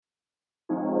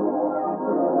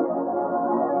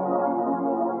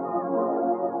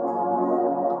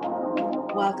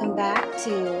Welcome back to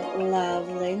Love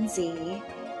Lindsay,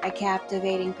 a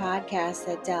captivating podcast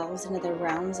that delves into the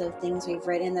realms of things we've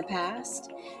written in the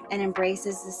past and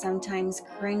embraces the sometimes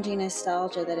cringy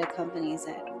nostalgia that accompanies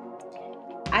it.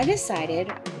 I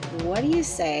decided, what do you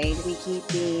say we keep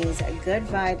these good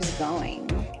vibes going?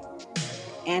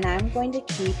 And I'm going to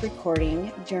keep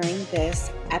recording during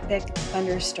this epic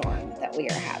thunderstorm that we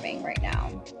are having right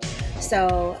now.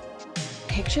 So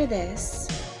picture this.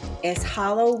 It's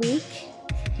Hollow Week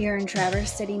here in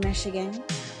Traverse City, Michigan.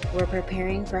 We're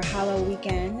preparing for Hollow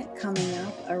Weekend coming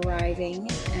up, arriving,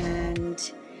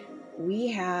 and we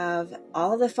have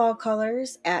all the fall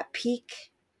colors at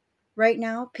peak right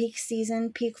now, peak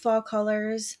season, peak fall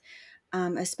colors.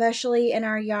 Especially in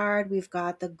our yard, we've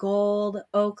got the gold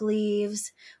oak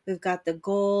leaves, we've got the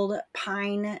gold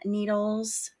pine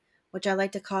needles, which I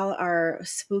like to call our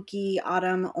spooky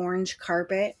autumn orange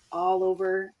carpet, all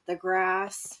over the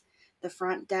grass, the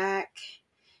front deck.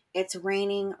 It's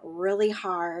raining really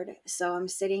hard, so I'm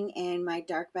sitting in my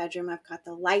dark bedroom. I've got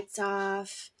the lights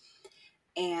off,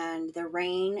 and the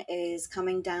rain is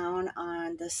coming down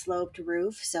on the sloped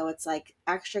roof, so it's like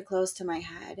extra close to my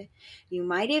head. You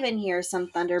might even hear some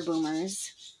thunder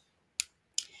boomers.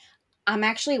 I'm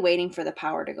actually waiting for the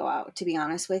power to go out, to be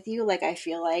honest with you.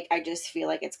 I just feel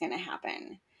like it's going to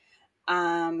happen.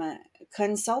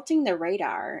 Consulting the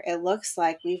radar, it looks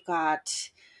like we've got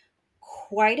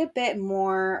quite a bit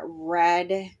more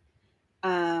red,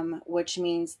 which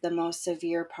means the most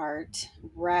severe part,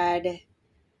 red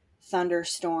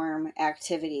thunderstorm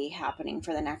activity happening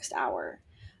for the next hour.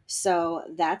 So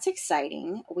that's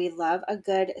exciting. We love a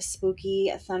good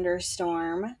spooky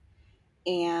thunderstorm.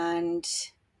 And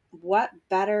what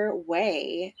better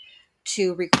way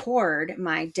to record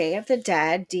my Day of the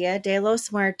Dead, Dia De Los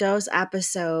Muertos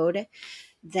episode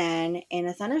than in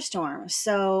a thunderstorm?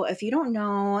 So if you don't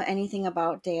know anything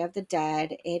about Day of the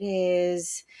Dead, it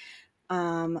is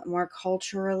more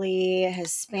culturally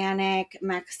Hispanic,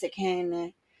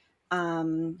 Mexican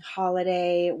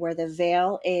holiday where the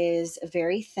veil is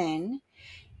very thin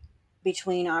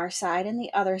between our side and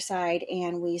the other side,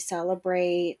 and we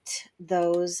celebrate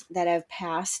those that have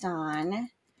passed on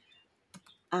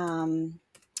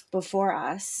before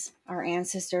us, our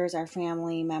ancestors, our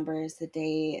family members, the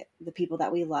people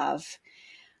that we love.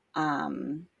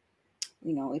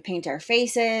 We paint our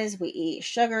faces, we eat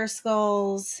sugar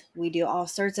skulls, we do all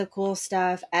sorts of cool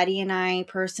stuff. Eddie and I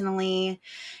personally,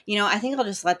 I think I'll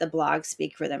just let the blog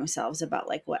speak for themselves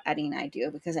about what Eddie and I do,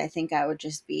 because I think I would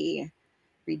just be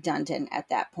redundant at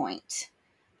that point.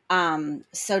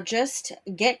 So just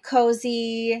get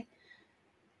cozy,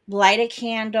 light a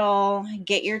candle,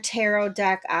 get your tarot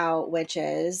deck out,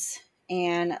 witches,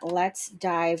 and let's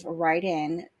dive right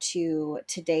in to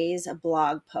today's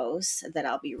blog post that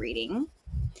I'll be reading.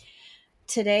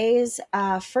 Today's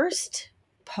first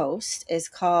post is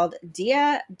called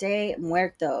Dia De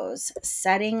Muertos,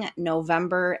 Setting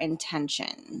November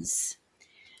Intentions,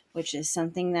 which is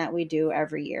something that we do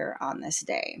every year on this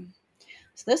day.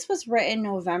 So this was written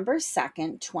November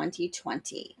 2nd,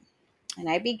 2020. And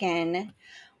I begin,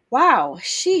 wow,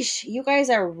 sheesh, you guys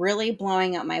are really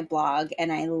blowing up my blog,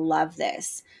 and I love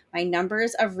this. My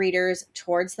numbers of readers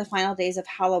towards the final days of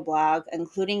Holoblog,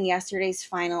 including yesterday's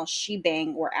final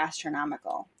shebang, were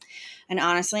astronomical. And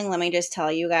honestly, let me just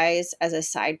tell you guys as a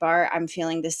sidebar, I'm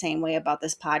feeling the same way about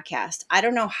this podcast. I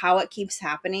don't know how it keeps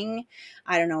happening.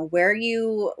 I don't know where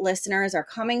you listeners are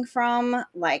coming from.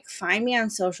 Find me on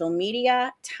social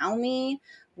media. Tell me.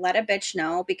 Let a bitch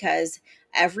know, because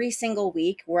every single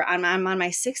week, I'm on my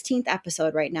 16th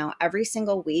episode right now. Every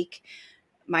single week,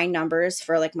 my numbers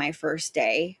for my first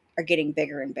day are getting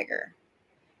bigger and bigger.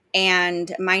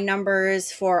 And my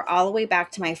numbers for all the way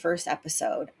back to my first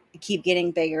episode keep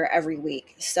getting bigger every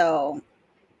week. So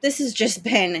this has just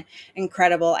been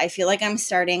incredible. I feel like I'm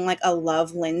starting a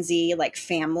Love Lindsay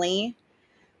family.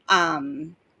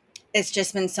 It's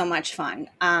just been so much fun.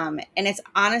 And it's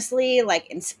honestly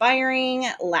inspiring.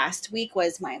 Last week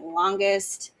was my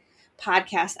longest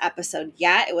podcast episode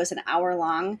yet. It was an hour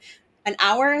long. An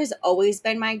hour has always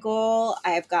been my goal.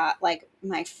 I've got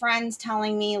my friends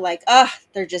telling me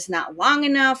they're just not long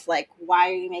enough. Why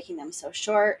are you making them so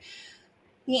short?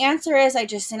 The answer is I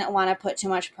just didn't want to put too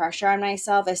much pressure on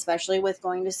myself, especially with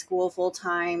going to school full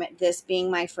time. This being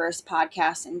my first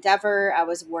podcast endeavor, I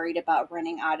was worried about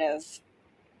running out of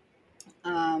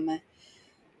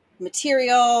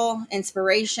material,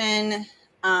 inspiration.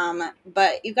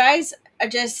 But you guys are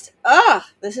just,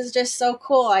 this is just so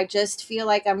cool. I just feel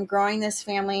like I'm growing this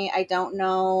family. I don't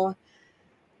know.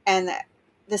 And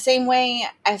the same way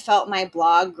I felt my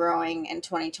blog growing in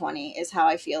 2020 is how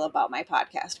I feel about my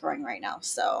podcast growing right now.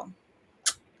 So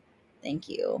Thank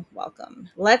you. Welcome.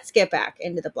 Let's get back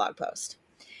into the blog post.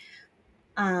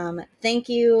 Thank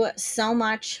you so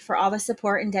much for all the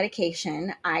support and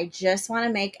dedication. I just want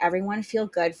to make everyone feel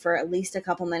good for at least a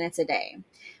couple minutes a day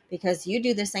because you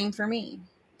do the same for me.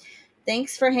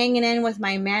 Thanks for hanging in with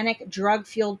my manic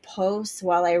drug-fueled posts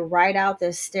while I ride out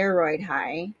this steroid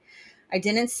high. I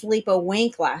didn't sleep a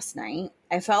wink last night.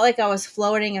 I felt like I was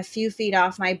floating a few feet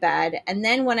off my bed, and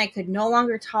then when I could no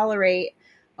longer tolerate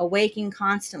awaking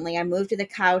constantly, I moved to the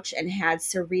couch and had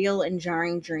surreal and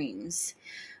jarring dreams.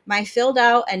 My filled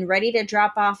out and ready to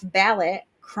drop off ballot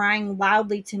crying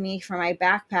loudly to me from my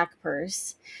backpack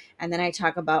purse. And then I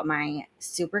talk about my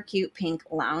super cute pink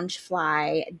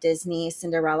Loungefly Disney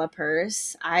Cinderella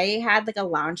purse. I had like a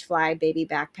Loungefly baby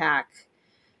backpack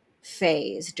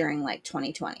phase during like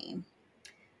 2020.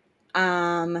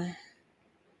 And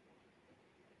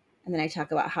then I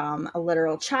talk about how I'm a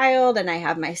literal child and I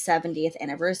have my 70th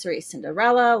anniversary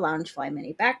Cinderella Loungefly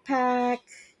mini backpack.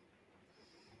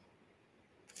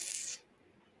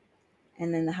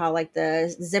 And then how like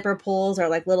the zipper pulls are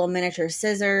like little miniature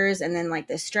scissors, and then like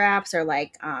the straps are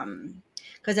like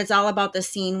because it's all about the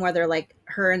scene where they're like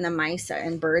her and the mice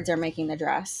and birds are making the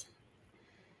dress.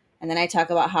 And then I talk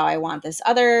about how I want this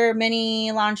other mini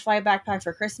Loungefly backpack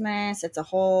for Christmas. It's a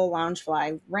whole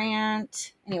Loungefly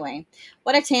rant. Anyway,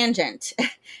 what a tangent.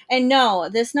 And no,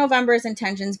 this November's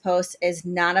intentions post is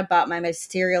not about my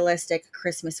materialistic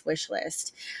Christmas wish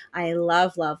list. I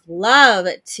love, love, love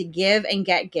to give and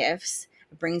get gifts.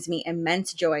 It brings me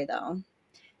immense joy, though.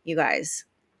 You guys,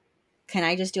 can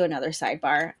I just do another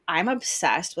sidebar? I'm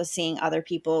obsessed with seeing other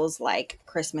people's like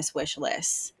Christmas wish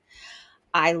lists.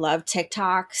 I love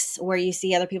TikToks where you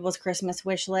see other people's Christmas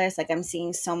wish list. Like I'm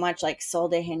seeing so much like Sol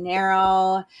de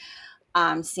Janeiro.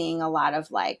 I'm seeing a lot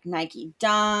of like Nike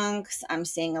Dunks. I'm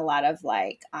seeing a lot of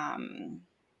like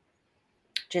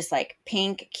just like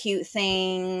pink cute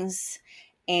things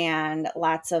and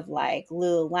lots of like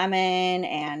Lululemon,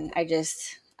 and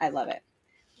I love it.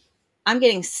 I'm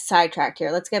getting sidetracked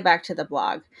here. Let's get back to the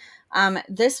blog.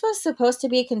 This was supposed to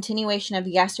be a continuation of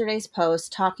yesterday's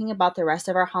post talking about the rest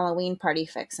of our Halloween party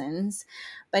fixins,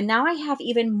 but now I have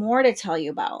even more to tell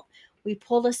you about. We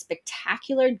pulled a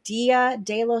spectacular Dia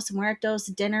De Los Muertos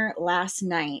dinner last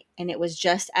night, and it was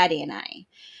just Eddie and I,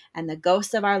 and the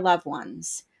ghosts of our loved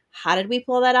ones. How did we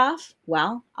pull that off?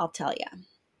 Well, I'll tell you.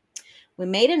 We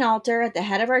made an altar at the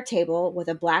head of our table with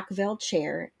a black veiled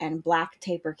chair and black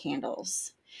taper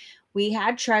candles. We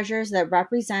had treasures that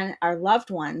represent our loved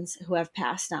ones who have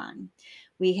passed on.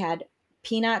 We had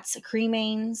Peanut's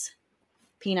cremains.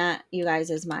 Peanut, you guys,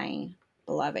 is my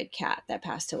beloved cat that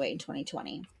passed away in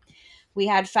 2020. We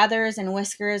had feathers and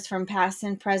whiskers from past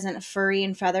and present furry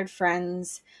and feathered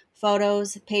friends,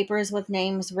 photos, papers with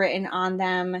names written on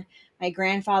them, my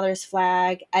grandfather's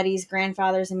flag, Eddie's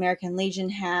grandfather's American Legion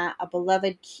hat, a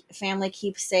beloved family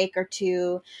keepsake or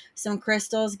two, some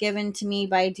crystals given to me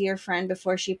by a dear friend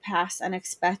before she passed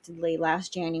unexpectedly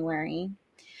last January.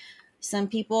 Some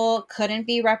people couldn't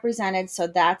be represented, so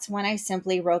that's when I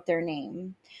simply wrote their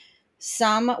name.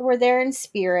 Some were there in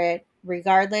spirit.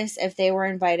 Regardless if they were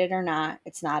invited or not,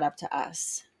 it's not up to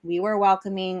us. We were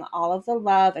welcoming all of the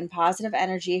love and positive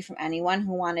energy from anyone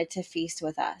who wanted to feast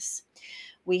with us.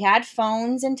 We had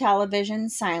phones and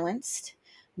televisions silenced,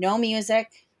 no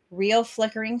music, real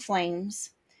flickering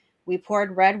flames. We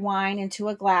poured red wine into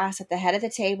a glass at the head of the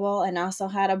table and also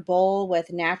had a bowl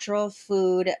with natural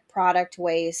food product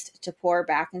waste to pour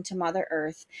back into Mother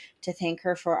Earth to thank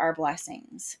her for our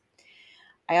blessings.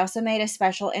 I also made a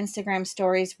special Instagram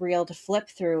stories reel to flip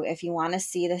through if you want to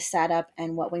see the setup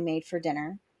and what we made for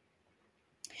dinner.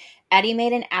 Eddie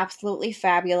made an absolutely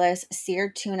fabulous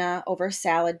seared tuna over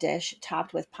salad dish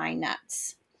topped with pine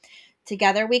nuts.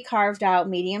 Together we carved out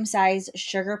medium-sized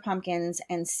sugar pumpkins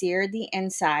and seared the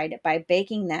inside by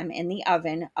baking them in the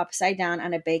oven upside down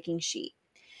on a baking sheet.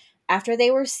 After they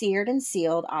were seared and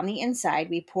sealed on the inside,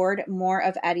 we poured more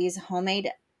of Eddie's homemade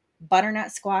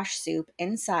butternut squash soup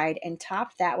inside and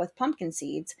topped that with pumpkin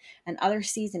seeds and other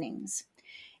seasonings.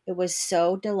 It was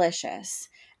so delicious.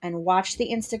 And watch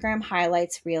the Instagram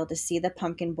highlights reel to see the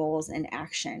pumpkin bowls in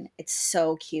action. It's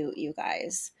so cute, you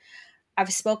guys.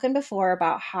 I've spoken before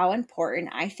about how important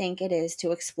I think it is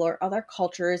to explore other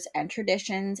cultures and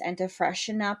traditions and to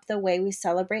freshen up the way we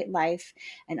celebrate life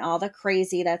and all the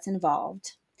crazy that's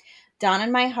involved. Down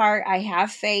in my heart, I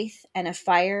have faith and a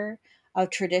fire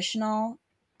of traditional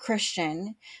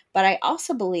Christian, but I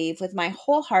also believe with my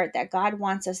whole heart that God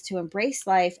wants us to embrace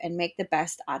life and make the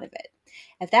best out of it.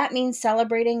 If that means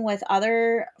celebrating with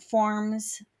other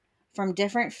forms from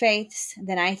different faiths,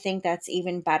 then I think that's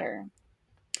even better.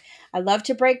 I love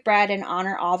to break bread and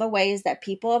honor all the ways that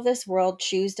people of this world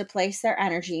choose to place their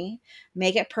energy,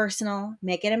 make it personal,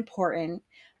 make it important,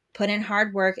 put in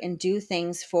hard work, and do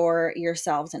things for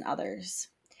yourselves and others.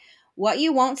 What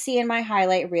you won't see in my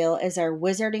highlight reel is our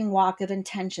wizarding walk of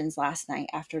intentions last night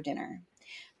after dinner.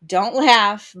 Don't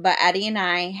laugh, but Eddie and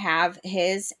I have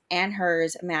his and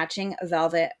hers matching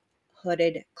velvet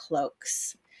hooded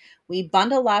cloaks. We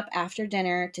bundle up after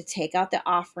dinner to take out the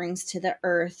offerings to the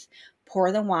earth,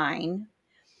 pour the wine.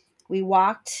 We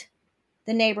walked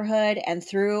the neighborhood and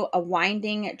through a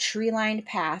winding tree lined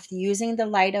path using the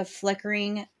light of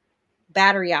flickering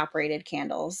battery operated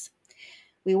candles.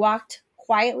 We walked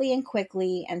quietly and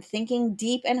quickly and thinking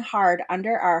deep and hard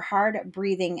under our hard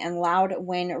breathing and loud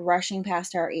wind rushing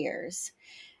past our ears.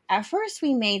 At first,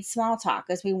 we made small talk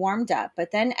as we warmed up,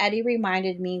 but then Eddie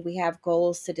reminded me we have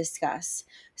goals to discuss.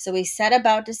 So we set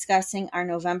about discussing our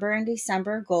November and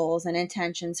December goals and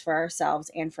intentions for ourselves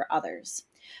and for others.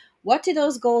 What do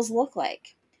those goals look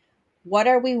like? What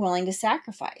are we willing to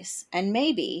sacrifice? And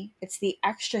maybe it's the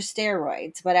extra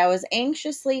steroids, but I was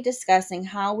anxiously discussing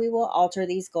how we will alter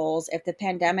these goals if the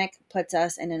pandemic puts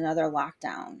us in another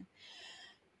lockdown.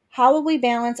 How will we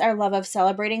balance our love of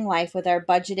celebrating life with our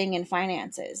budgeting and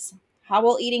finances? How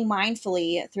will eating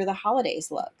mindfully through the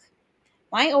holidays look?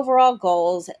 My overall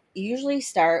goals usually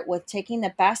start with taking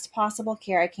the best possible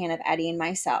care I can of Eddie and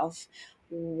myself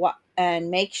and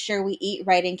make sure we eat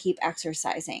right and keep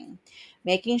exercising.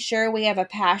 Making sure we have a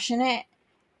passionate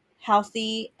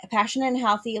and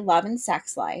healthy love and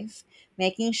sex life,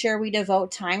 making sure we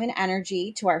devote time and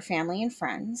energy to our family and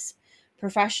friends,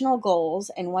 professional goals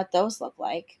and what those look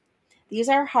like. These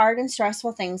are hard and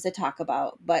stressful things to talk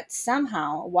about, but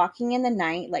somehow walking in the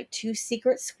night like two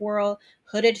secret squirrel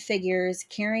hooded figures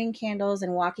carrying candles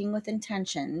and walking with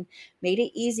intention made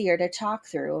it easier to talk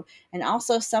through and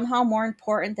also somehow more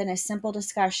important than a simple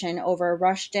discussion over a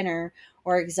rushed dinner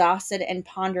or exhausted and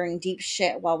pondering deep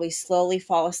shit while we slowly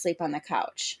fall asleep on the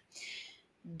couch.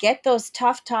 Get those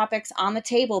tough topics on the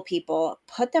table, people.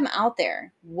 Put them out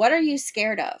there. What are you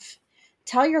scared of?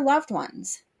 Tell your loved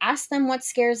ones. Ask them what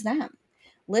scares them.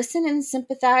 Listen and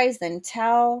sympathize, then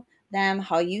tell them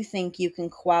how you think you can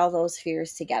quell those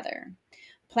fears together.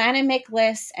 Plan and make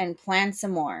lists and plan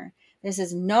some more. This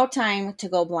is no time to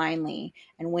go blindly.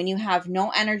 And when you have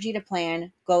no energy to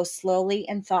plan, go slowly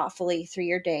and thoughtfully through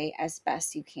your day as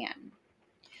best you can.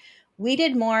 We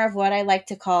did more of what I like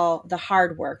to call the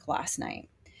hard work last night.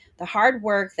 The hard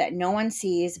work that no one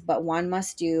sees but one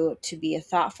must do to be a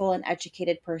thoughtful and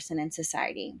educated person in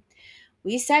society.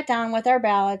 We sat down with our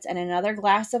ballots and another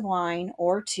glass of wine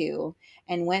or two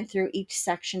and went through each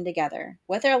section together.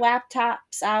 With our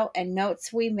laptops out and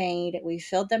notes we made, we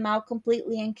filled them out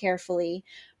completely and carefully,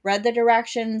 read the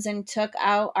directions, and took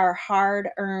out our hard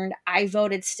earned I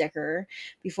voted sticker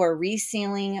before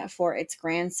resealing for its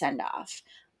grand send off.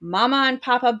 Mama and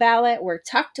Papa ballot were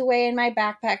tucked away in my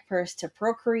backpack purse to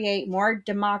procreate more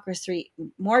democracy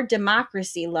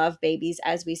love babies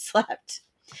as we slept.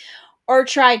 Or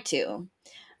tried to.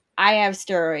 I have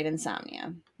steroid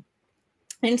insomnia.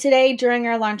 And today, during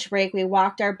our lunch break, we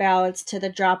walked our ballots to the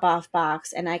drop off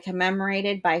box and I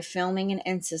commemorated by filming an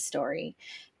Insta story.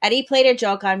 Eddie played a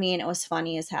joke on me and it was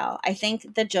funny as hell. I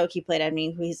think the joke he played on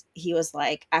me, he was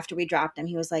like, after we dropped him,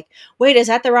 he was like, "Wait, is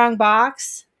that the wrong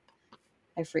box?"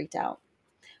 I freaked out.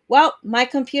 Well, my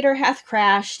computer hath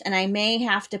crashed and I may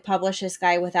have to publish this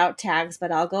guy without tags,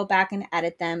 but I'll go back and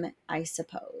edit them, I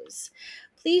suppose.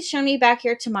 Please show me back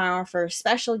here tomorrow for a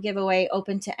special giveaway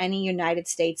open to any United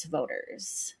States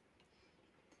voters.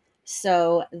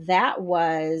 So that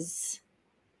was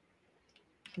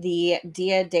the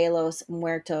Dia De Los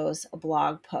Muertos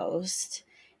blog post.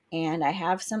 And I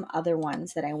have some other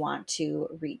ones that I want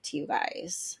to read to you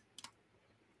guys.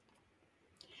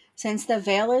 Since the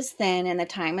veil is thin and the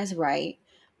time is right,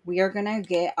 we are going to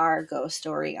get our ghost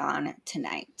story on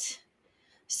tonight.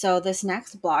 So this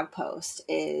next blog post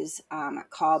is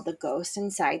called The Ghost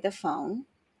Inside the Phone,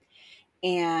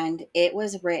 and it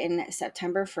was written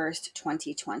September 1st,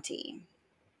 2020.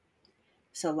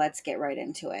 So let's get right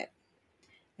into it.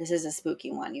 This is a spooky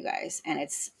one, you guys, and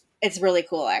it's really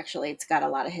cool, actually. It's got a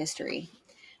lot of history.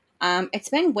 It's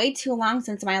been way too long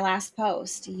since my last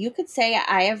post. You could say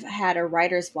I have had a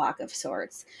writer's block of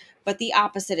sorts, but the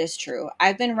opposite is true.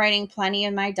 I've been writing plenty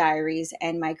in my diaries,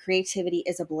 and my creativity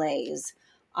is ablaze.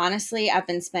 Honestly, I've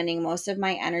been spending most of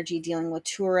my energy dealing with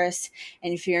tourists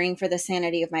and fearing for the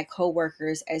sanity of my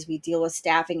coworkers as we deal with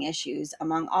staffing issues,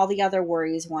 among all the other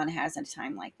worries one has at a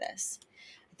time like this.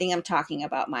 I think I'm talking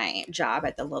about my job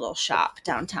at the little shop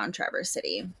downtown Traverse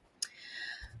City.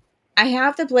 I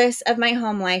have the bliss of my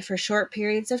home life for short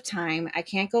periods of time. I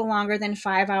can't go longer than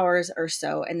 5 hours or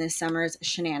so in this summer's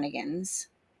shenanigans.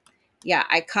 Yeah,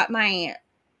 I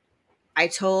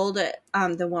told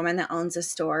the woman that owns the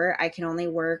store I can only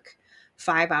work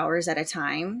 5 hours at a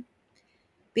time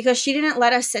because she didn't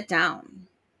let us sit down.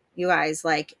 You guys,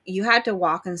 like, you had to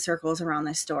walk in circles around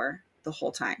the store the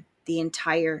whole time, the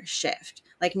entire shift.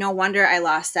 Like, no wonder I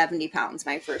lost 70 pounds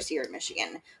my first year in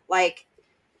Michigan. Like,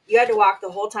 you had to walk the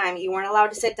whole time. You weren't allowed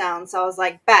to sit down. So I was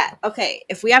like, bet, okay,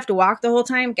 if we have to walk the whole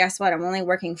time, guess what? I'm only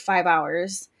working 5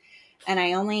 hours. And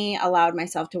I only allowed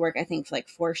myself to work, I think, for like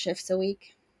 4 shifts a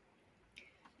week.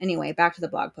 Anyway, back to the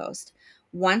blog post.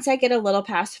 Once I get a little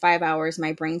past 5 hours,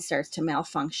 my brain starts to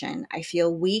malfunction. I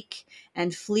feel weak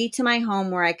and flee to my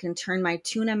home where I can turn my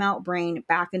tuna melt brain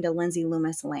back into Lindsay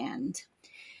Loomis land.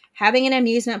 Having an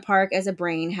amusement park as a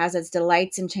brain has its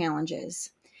delights and challenges.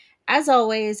 As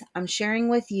always, I'm sharing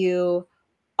with you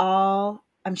all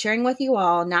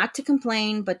not to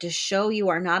complain, but to show you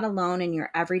are not alone in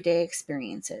your everyday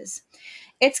experiences.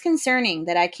 It's concerning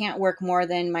that I can't work more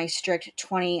than my strict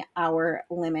 20-hour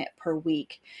limit per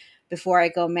week before I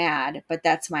go mad, but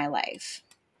that's my life.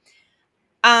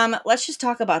 Let's just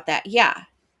talk about that. Yeah.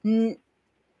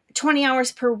 20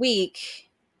 hours per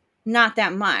week, not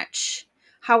that much.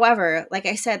 However, like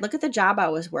I said, look at the job I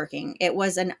was working. It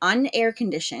was an unair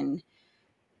conditioned,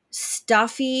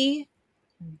 stuffy,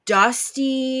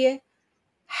 dusty,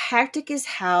 hectic as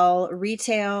hell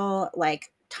retail,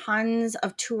 like tons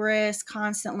of tourists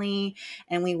constantly,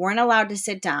 and we weren't allowed to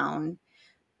sit down.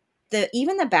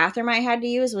 Even the bathroom I had to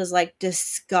use was like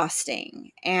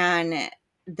disgusting, and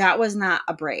that was not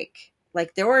a break.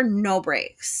 Like, there were no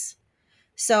breaks.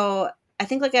 So I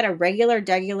think, like, at a regular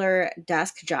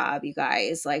desk job, you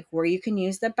guys, like, where you can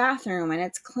use the bathroom and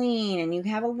it's clean and you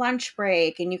have a lunch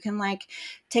break and you can, like,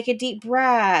 take a deep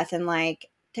breath and, like,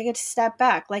 take a step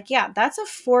back. Like, yeah, that's a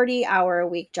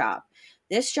 40-hour-a-week job.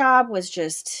 This job was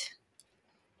just,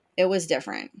 it was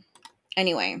different.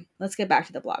 Anyway, let's get back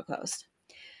to the blog post.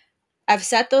 I've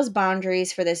set those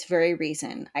boundaries for this very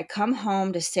reason. I come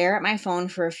home to stare at my phone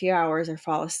for a few hours or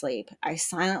fall asleep. I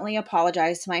silently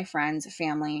apologize to my friends,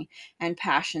 family, and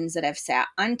passions that have sat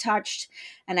untouched,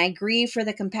 and I grieve for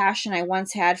the compassion I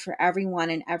once had for everyone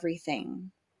and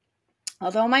everything.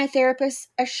 Although my therapist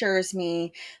assures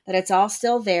me that it's all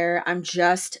still there, I'm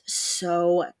just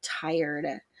so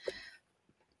tired.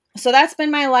 So that's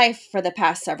been my life for the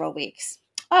past several weeks.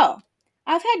 Oh,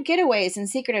 I've had getaways and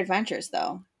secret adventures,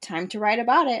 though. Time to write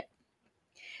about it.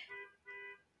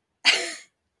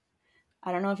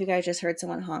 I don't know if you guys just heard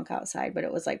someone honk outside, but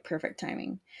it was like perfect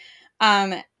timing.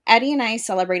 Um, Eddie and I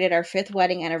celebrated our 5th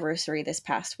wedding anniversary this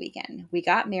past weekend. We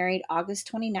got married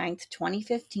August 29th,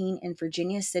 2015 in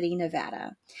Virginia City,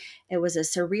 Nevada. It was a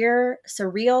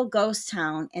surreal ghost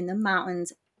town in the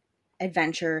mountains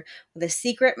adventure with a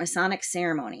secret Masonic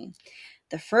ceremony,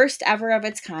 the first ever of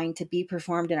its kind to be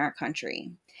performed in our country.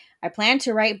 I plan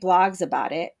to write blogs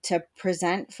about it to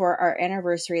present for our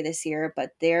anniversary this year, but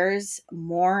there's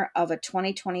more of a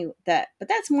 2020 but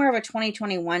that's more of a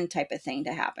 2021 type of thing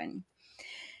to happen.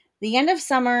 The end of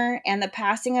summer and the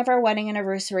passing of our wedding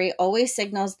anniversary always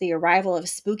signals the arrival of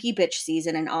spooky bitch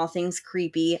season and all things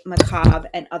creepy, macabre,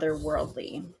 and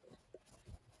otherworldly.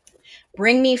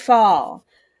 Bring me fall,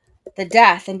 the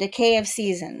death and decay of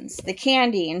seasons, the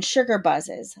candy and sugar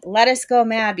buzzes. Let us go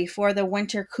mad before the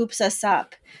winter coops us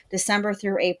up, December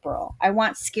through April. I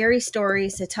want scary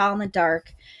stories to tell in the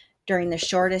dark during the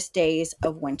shortest days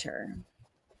of winter.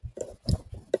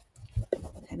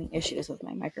 Having issues with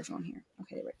my microphone here.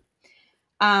 Okay, there we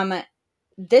go.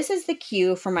 This is the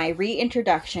cue for my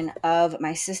reintroduction of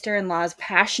my sister-in-law's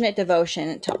passionate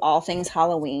devotion to all things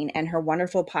Halloween and her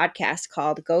wonderful podcast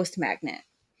called Ghost Magnet.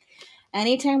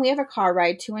 Anytime we have a car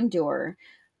ride to endure,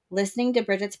 listening to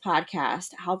Bridget's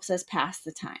podcast helps us pass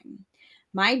the time.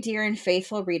 My dear and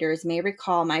faithful readers may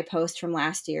recall my post from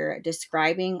last year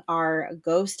describing our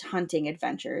ghost hunting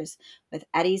adventures with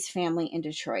Eddie's family in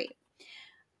Detroit.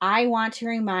 I want to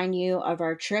remind you of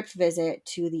our trip visit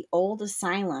to the old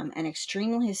asylum and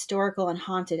extremely historical and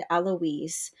haunted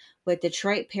Eloise with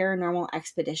Detroit Paranormal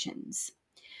Expeditions.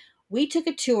 We took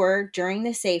a tour during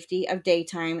the safety of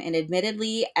daytime, and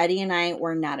admittedly, Eddie and I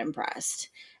were not impressed.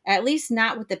 At least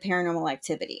not with the paranormal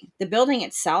activity. The building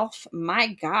itself, my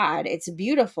God, it's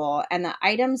beautiful, and the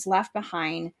items left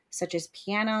behind, such as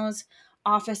pianos,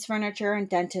 office furniture, and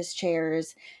dentist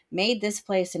chairs, made this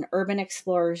place an urban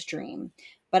explorer's dream.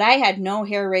 But I had no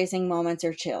hair-raising moments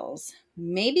or chills.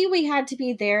 Maybe we had to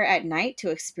be there at night to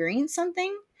experience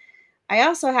something? I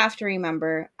also have to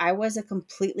remember I was a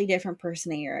completely different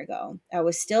person a year ago. I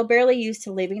was still barely used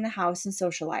to leaving the house and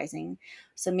socializing,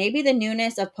 so maybe the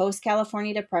newness of post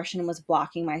California depression was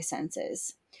blocking my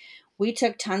senses. We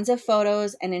took tons of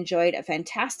photos and enjoyed a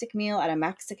fantastic meal at a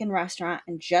Mexican restaurant,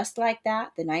 and just like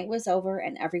that, the night was over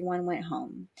and everyone went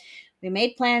home. We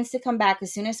made plans to come back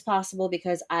as soon as possible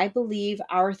because I believe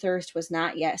our thirst was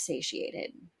not yet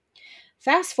satiated.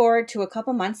 Fast forward to a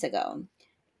couple months ago.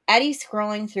 Eddie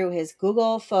scrolling through his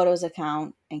Google Photos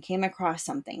account and came across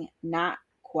something not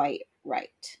quite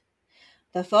right.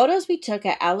 The photos we took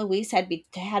at Eloise had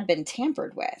been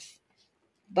tampered with.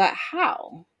 But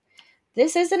how?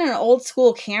 This isn't an old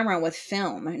school camera with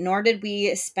film, nor did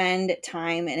we spend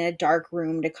time in a dark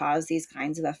room to cause these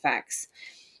kinds of effects.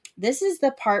 This is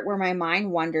the part where my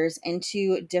mind wanders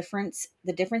into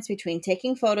the difference between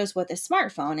taking photos with a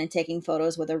smartphone and taking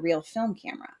photos with a real film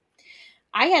camera.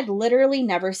 I had literally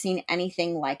never seen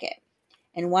anything like it.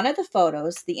 In one of the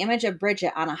photos, the image of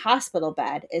Bridget on a hospital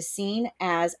bed is seen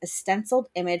as a stenciled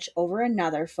image over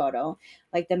another photo,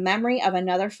 like the memory of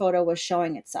another photo was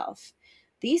showing itself.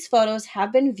 These photos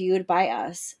have been viewed by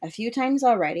us a few times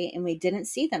already, and we didn't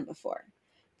see them before.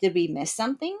 Did we miss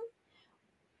something?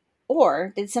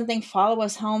 Or did something follow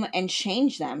us home and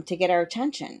change them to get our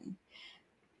attention?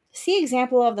 See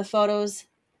example of the photos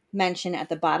mentioned at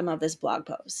the bottom of this blog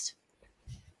post.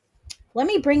 Let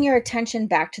me bring your attention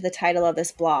back to the title of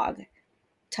this blog,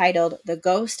 titled The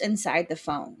Ghost Inside the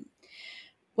Phone,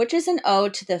 which is an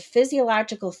ode to the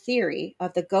physiological theory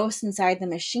of the ghost inside the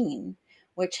machine,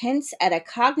 which hints at a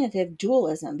cognitive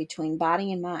dualism between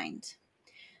body and mind.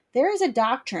 There is a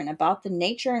doctrine about the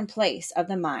nature and place of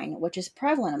the mind which is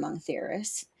prevalent among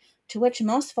theorists, to which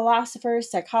most philosophers,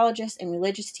 psychologists, and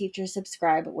religious teachers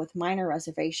subscribe with minor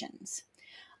reservations.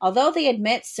 Although they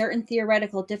admit certain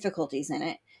theoretical difficulties in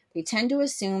it, they tend to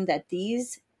assume that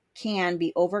these can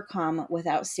be overcome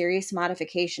without serious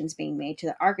modifications being made to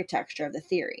the architecture of the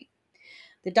theory.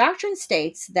 The doctrine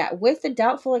states that, with the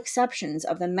doubtful exceptions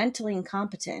of the mentally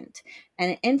incompetent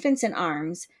and infants in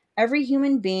arms, every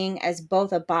human being as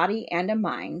both a body and a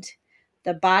mind.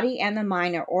 The body and the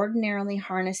mind are ordinarily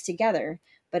harnessed together,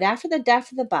 but after the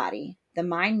death of the body, the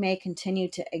mind may continue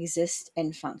to exist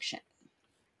and function.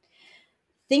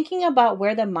 Thinking about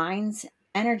where the mind's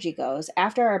energy goes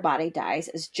after our body dies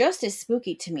is just as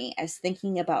spooky to me as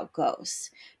thinking about ghosts,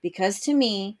 because to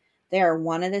me, they are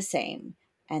one and the same,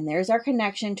 and there's our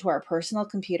connection to our personal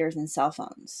computers and cell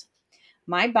phones.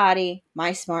 My body,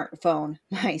 my smartphone,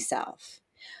 myself.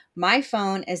 My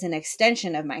phone is an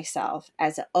extension of myself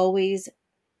as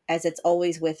it's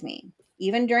always with me.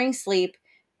 Even during sleep,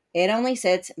 it only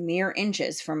sits mere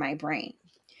inches from my brain.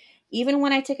 Even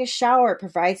when I take a shower, it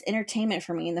provides entertainment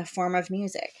for me in the form of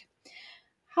music.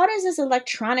 How does this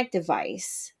electronic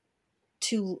device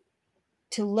to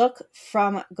look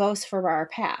from ghosts from our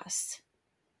past?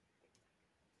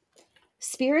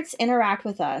 Spirits interact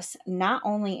with us not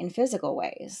only in physical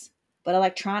ways, but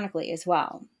electronically as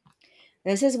well.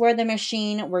 This is where the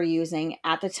machine we're using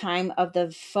at the time of the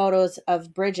photos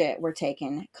of Bridget were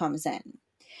taken comes in.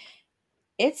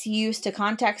 Its use to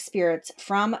contact spirits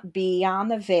from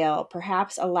beyond the veil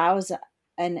perhaps allows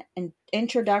an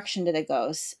introduction to the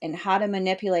ghosts and how to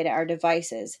manipulate our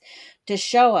devices to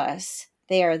show us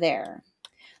they are there.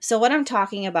 So what I'm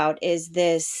talking about is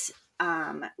this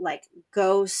like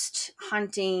ghost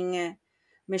hunting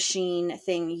machine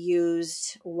thing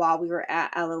used while we were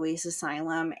at Eloise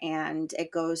Asylum, and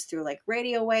it goes through like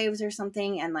radio waves or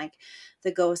something, and like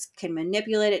the ghost can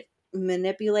manipulate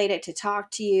it to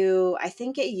talk to you. I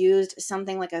think it used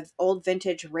something like an old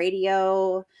vintage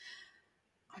radio.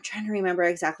 I'm trying to remember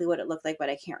exactly what it looked like, but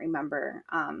I can't remember.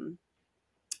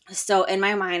 So in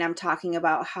my mind, I'm talking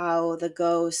about how the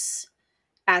ghosts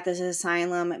at this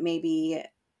asylum maybe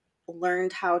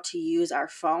learned how to use our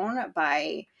phone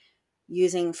by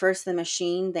using first the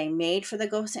machine they made for the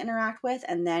ghosts to interact with,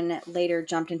 and then later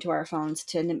jumped into our phones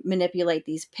to manipulate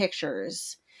these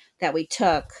pictures that we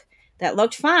took that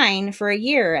looked fine for a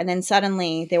year, and then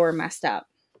suddenly they were messed up.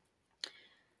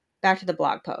 Back to the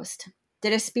blog post.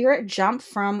 Did a spirit jump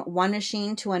from one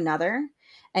machine to another?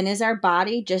 And is our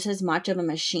body just as much of a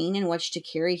machine in which to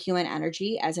carry human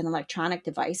energy as an electronic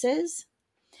device is?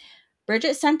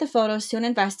 Bridget sent the photos to an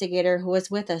investigator who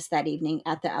was with us that evening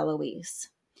at the Eloise.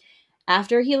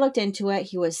 After he looked into it,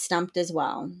 he was stumped as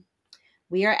well.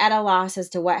 We are at a loss as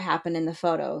to what happened in the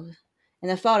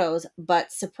photos,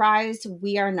 but surprised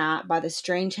we are not by the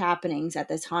strange happenings at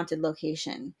this haunted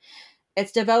location.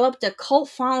 It's developed a cult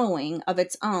following of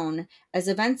its own as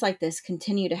events like this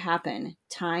continue to happen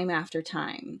time after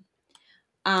time.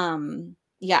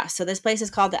 Yeah, so this place is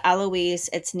called the Eloise.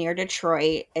 It's near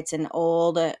Detroit. It's an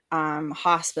old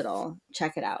hospital.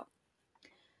 Check it out.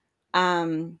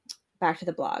 Um, Back to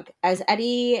the blog. As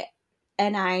Eddie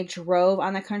and I drove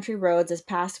on the country roads this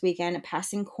past weekend,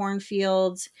 passing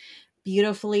cornfields,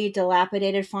 beautifully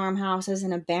dilapidated farmhouses,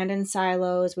 and abandoned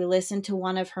silos, we listened to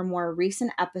one of her more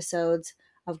recent episodes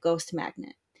of Ghost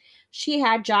Magnet. She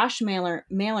had Josh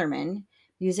Malerman,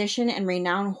 musician and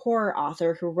renowned horror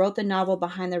author who wrote the novel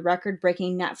behind the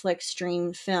record-breaking Netflix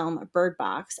stream film Bird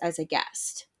Box, as a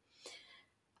guest.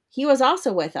 He was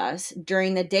also with us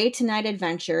during the day-to-night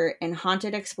adventure in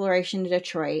Haunted Exploration to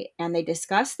Detroit, and they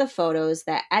discussed the photos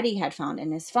that Eddie had found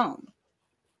in his phone.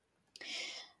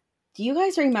 Do you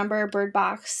guys remember Bird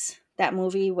Box, that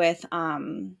movie with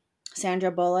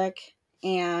Sandra Bullock?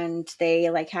 And they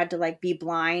had to be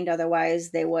blind,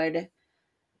 otherwise they would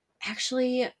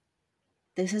actually.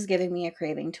 This is giving me a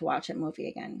craving to watch that movie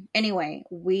again. Anyway,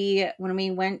 when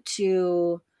we went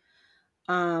to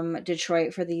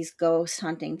Detroit for these ghost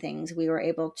hunting things, we were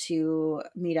able to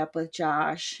meet up with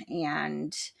Josh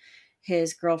and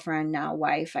his girlfriend, now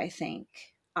wife, I think,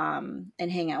 and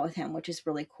hang out with him, which is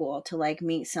really cool to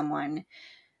meet someone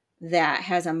that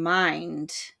has a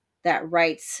mind that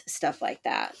writes stuff like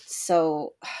that.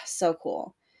 So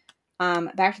cool.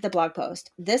 Back to the blog post.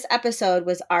 This episode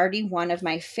was already one of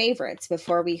my favorites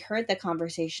before we heard the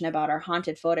conversation about our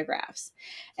haunted photographs.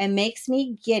 It makes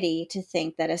me giddy to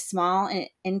think that a small and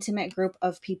intimate group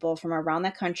of people from around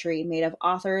the country, made of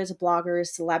authors, bloggers,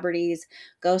 celebrities,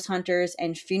 ghost hunters,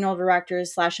 and funeral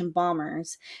directors /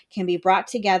 embalmers, can be brought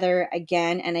together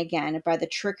again and again by the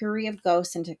trickery of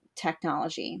ghosts and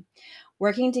technology.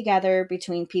 Working together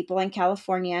between people in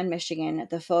California and Michigan,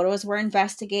 the photos were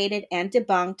investigated and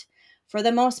debunked, for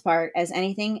the most part, as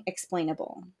anything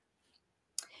explainable.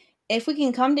 If we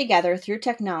can come together through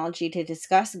technology to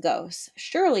discuss ghosts,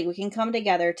 surely we can come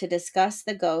together to discuss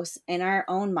the ghosts in our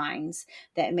own minds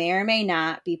that may or may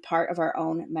not be part of our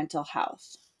own mental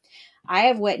health. I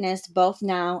have witnessed, both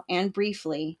now and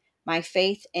briefly, my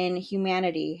faith in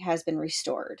humanity has been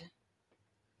restored.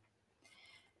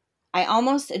 I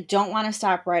almost don't want to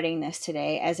stop writing this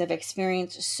today, as I've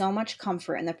experienced so much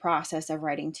comfort in the process of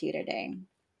writing to you today.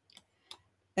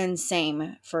 And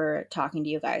same for talking to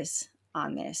you guys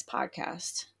on this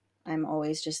podcast. I'm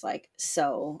always just I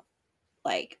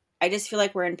just feel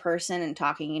like we're in person and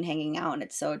talking and hanging out, and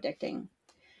it's so addicting.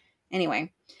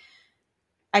 Anyway,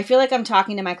 I feel like I'm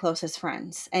talking to my closest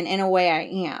friends, and in a way I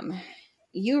am.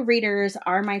 You readers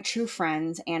are my true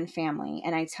friends and family,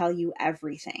 and I tell you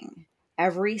everything.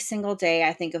 Every single day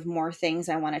I think of more things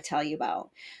I want to tell you about.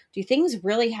 Do things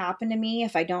really happen to me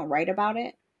if I don't write about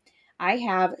it? I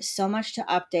have so much to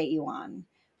update you on.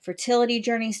 Fertility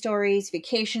journey stories,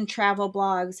 vacation travel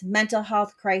blogs, mental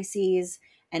health crises,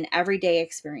 and everyday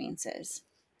experiences.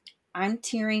 I'm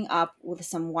teaming up with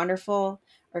some wonderful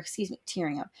organizations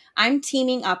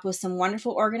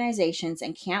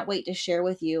and can't wait to share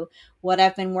with you what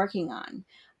I've been working on.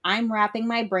 I'm wrapping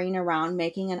my brain around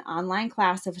making an online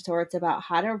class of sorts about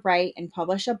how to write and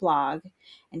publish a blog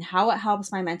and how it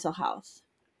helps my mental health.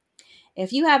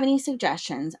 If you have any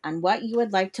suggestions on what you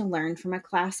would like to learn from a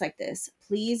class like this,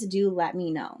 please do let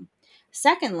me know.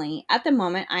 Secondly, at the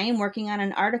moment, I am working on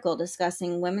an article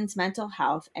discussing women's mental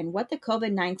health and what the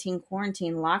COVID-19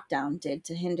 quarantine lockdown did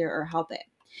to hinder or help it.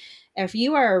 If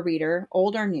you are a reader,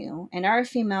 old or new, and are a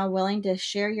female willing to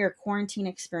share your quarantine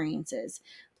experiences,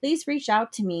 please reach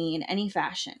out to me in any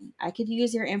fashion. I could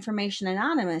use your information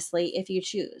anonymously if you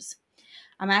choose.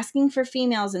 I'm asking for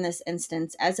females in this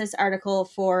instance, as this article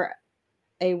for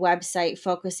a website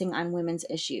focusing on women's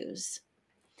issues.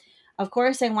 Of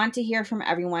course, I want to hear from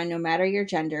everyone, no matter your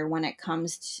gender. When it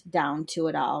comes down to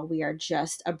it all, we are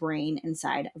just a brain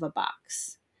inside of a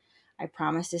box. I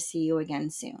promise to see you again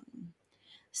soon.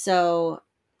 So,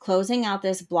 closing out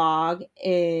this blog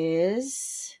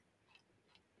is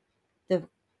the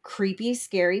creepy,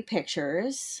 scary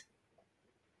pictures.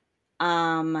 They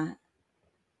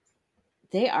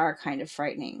are kind of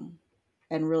frightening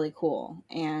and really cool.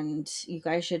 And you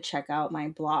guys should check out my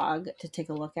blog to take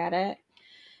a look at it.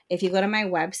 If you go to my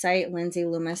website,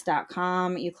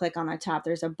 lindsayloomis.com, you click on the top,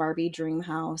 there's a Barbie dream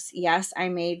house. Yes, I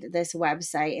made this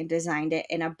website and designed it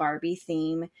in a Barbie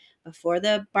theme before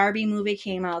the Barbie movie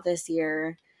came out this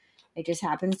year. It just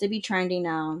happens to be trendy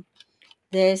now.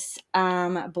 This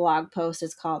blog post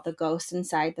is called The Ghost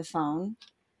Inside the Phone.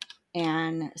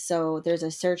 And so there's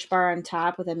a search bar on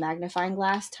top with a magnifying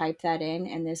glass. Type that in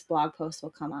and this blog post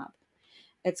will come up.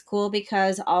 It's cool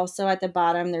because also at the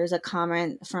bottom there's a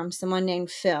comment from someone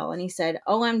named Phil, and he said,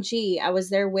 OMG, I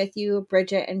was there with you.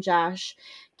 Bridget and Josh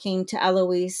came to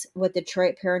Eloise with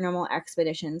Detroit Paranormal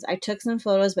Expeditions. I took some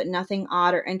photos, but nothing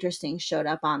odd or interesting showed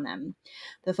up on them.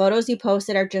 The photos you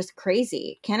posted are just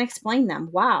crazy. Can't explain them.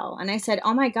 Wow. And I said,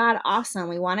 oh my God, awesome.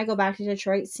 We want to go back to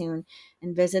Detroit soon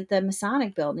and visit the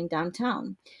Masonic building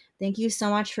downtown. Thank you so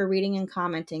much for reading and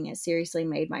commenting. It seriously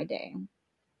made my day.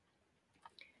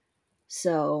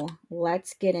 So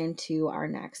let's get into our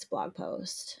next blog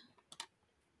post.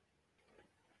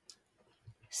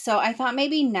 So I thought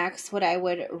maybe next what I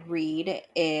would read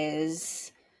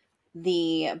is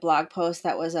the blog post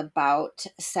that was about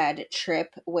said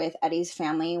trip with Eddie's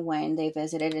family when they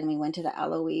visited and we went to the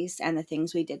Eloise and the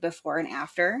things we did before and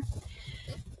after.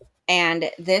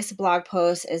 And this blog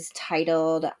post is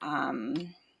titled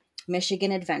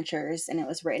Michigan Adventures, and it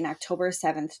was written October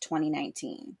 7th,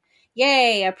 2019.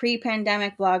 Yay, a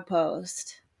pre-pandemic blog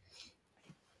post.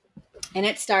 And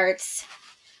it starts,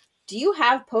 do you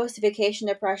have post-vacation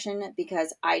depression?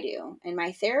 Because I do. And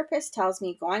my therapist tells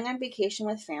me going on vacation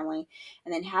with family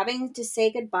and then having to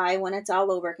say goodbye when it's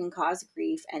all over can cause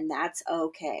grief, and that's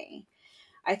okay.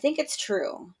 I think it's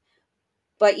true.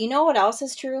 But you know what else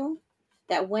is true?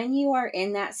 That when you are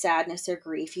in that sadness or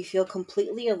grief, you feel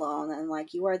completely alone and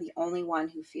like you are the only one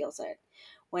who feels it.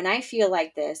 When I feel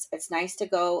like this, it's nice to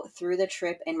go through the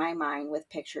trip in my mind with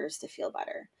pictures to feel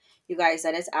better. You guys,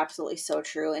 that is absolutely so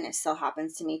true, and it still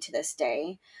happens to me to this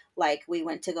day. Like, we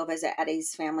went to go visit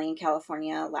Eddie's family in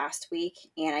California last week,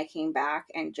 and I came back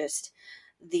and just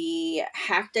the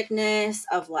hecticness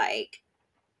of like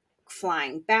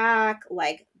flying back,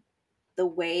 like the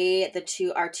way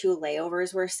our two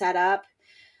layovers were set up,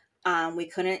 we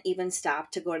couldn't even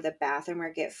stop to go to the bathroom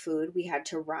or get food. We had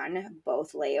to run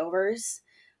both layovers.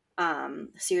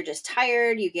 So you're just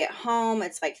tired. You get home.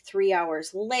 It's like 3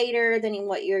 hours later than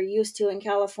what you're used to in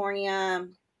California.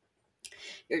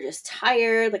 You're just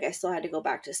tired. Like, I still had to go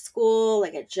back to school.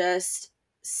 Like, it just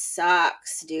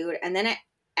sucks, dude. And then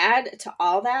add to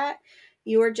all that,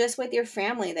 you were just with your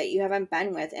family that you haven't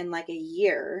been with in like a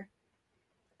year,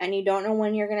 and you don't know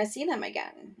when you're going to see them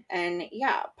again. And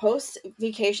yeah, post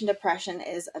vacation depression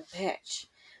is a bitch,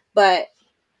 but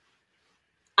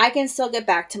I can still get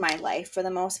back to my life for the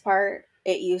most part.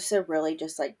 It used to really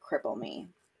just like cripple me.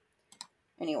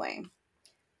 Anyway,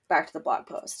 back to the blog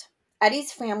post.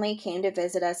 Eddie's family came to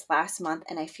visit us last month,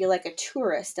 and I feel like a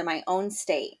tourist in my own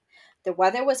state. The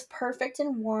weather was perfect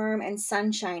and warm and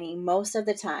sunshiny most of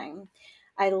the time.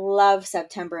 I love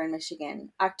September in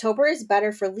Michigan. October is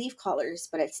better for leaf colors,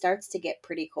 but it starts to get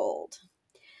pretty cold.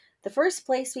 The first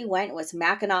place we went was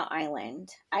Mackinac Island.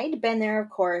 I'd been there,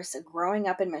 of course, growing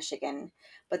up in Michigan,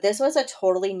 but this was a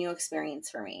totally new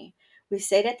experience for me. We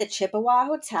stayed at the Chippewa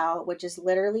Hotel, which is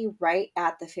literally right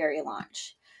at the ferry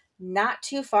launch. Not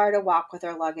too far to walk with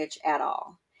our luggage at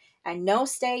all. And no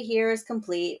stay here is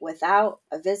complete without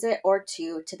a visit or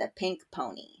two to the Pink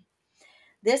Pony.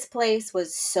 This place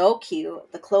was so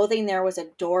cute. The clothing there was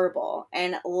adorable.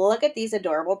 And look at these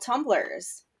adorable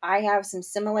tumblers. I have some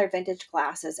similar vintage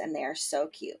glasses and they are so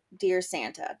cute. Dear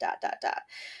Santa, dot, dot, dot.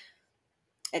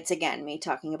 It's again me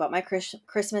talking about my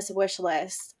Christmas wish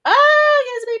list. Ah, it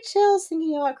gives me chills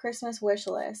thinking about Christmas wish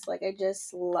list. Like, I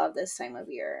just love this time of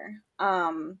year.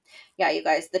 Yeah, you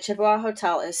guys, the Chippewa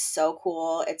Hotel is so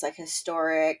cool. It's like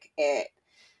historic.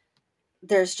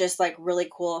 There's just like really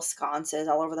cool sconces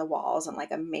all over the walls and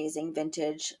like amazing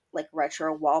vintage like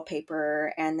retro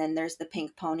wallpaper. And then there's the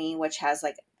Pink Pony, which has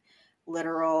like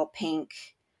literal pink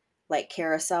like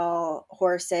carousel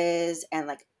horses and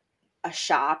like a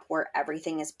shop where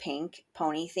everything is pink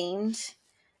pony themed.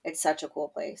 It's such a cool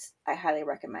place. I highly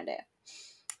recommend it.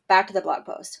 Back to the blog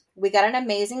post. We got an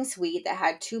amazing suite that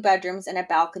had 2 bedrooms and a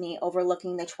balcony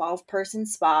overlooking the 12-person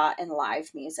spa and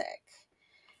live music.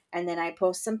 And then I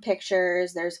post some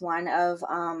pictures. There's one of,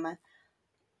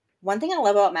 one thing I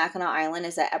love about Mackinac Island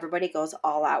is that everybody goes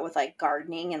all out with like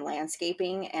gardening and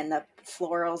landscaping, and the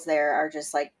florals there are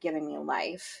just like giving me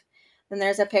life. Then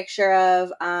there's a picture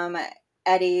of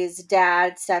Eddie's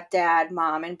dad, stepdad,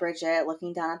 mom, and Bridget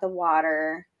looking down at the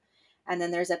water. And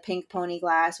then there's a pink pony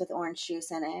glass with orange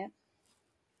juice in it.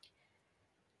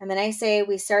 And then I say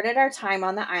we started our time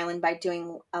on the island by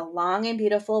doing a long and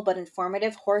beautiful but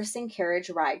informative horse and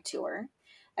carriage ride tour.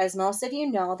 As most of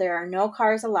you know, there are no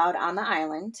cars allowed on the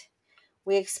island.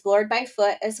 We explored by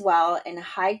foot as well and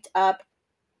hiked up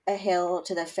a hill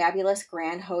to the fabulous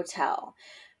Grand Hotel,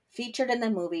 featured in the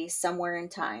movie Somewhere in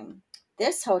Time.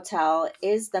 This hotel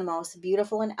is the most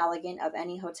beautiful and elegant of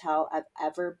any hotel I've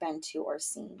ever been to or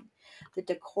seen. The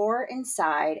decor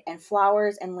inside and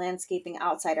flowers and landscaping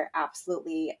outside are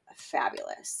absolutely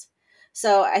fabulous.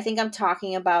 So I think I'm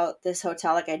talking about this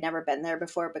hotel like I'd never been there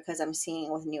before because I'm seeing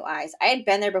it with new eyes. I had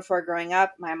been there before growing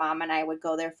up. My mom and I would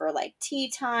go there for like tea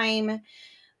time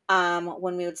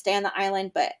when we would stay on the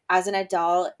island. But as an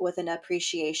adult with an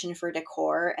appreciation for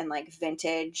decor and like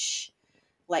vintage,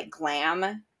 like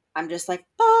glam, I'm just like,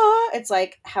 oh, it's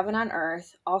like heaven on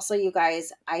earth. Also, you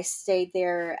guys, I stayed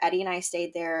there. Eddie and I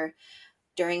stayed there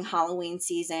during Halloween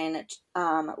season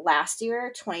last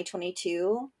year,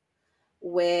 2022,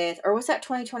 or was that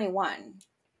 2021?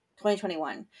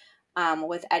 2021,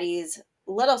 with Eddie's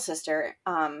little sister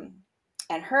and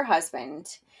her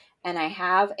husband. And I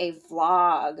have a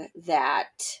vlog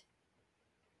that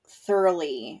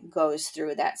thoroughly goes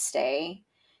through that stay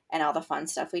and all the fun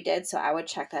stuff we did. So I would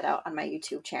check that out on my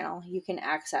YouTube channel. You can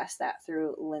access that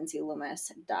through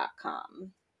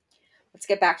lindsayloomis.com. Let's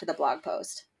get back to the blog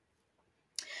post.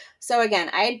 So again,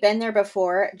 I had been there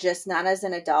before, just not as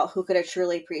an adult who could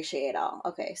truly appreciate all.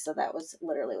 Okay, so that was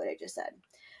literally what I just said.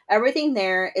 Everything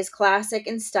there is classic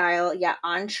in style, yet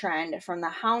on trend, from the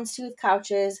houndstooth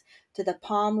couches to the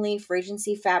palm leaf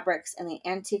Regency fabrics and the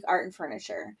antique art and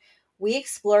furniture. We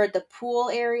explored the pool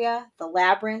area, the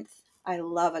labyrinth. I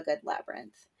love a good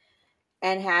labyrinth.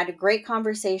 And had a great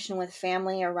conversation with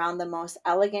family around the most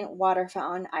elegant water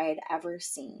fountain I had ever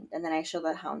seen. And then I show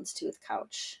the houndstooth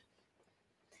couch.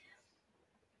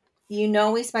 You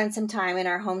know, we spent some time in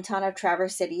our hometown of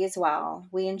Traverse City as well.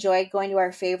 We enjoyed going to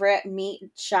our favorite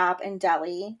meat shop and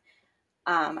deli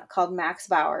called Max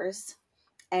Bauer's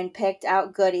and picked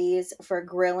out goodies for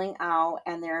grilling out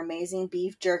and their amazing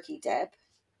beef jerky dip.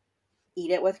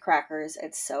 Eat it with crackers.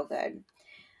 It's so good.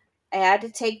 I had to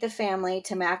take the family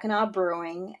to Mackinac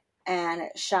Brewing and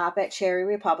shop at Cherry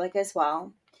Republic as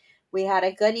well. We had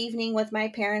a good evening with my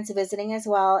parents visiting as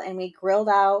well, and we grilled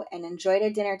out and enjoyed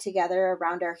a dinner together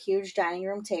around our huge dining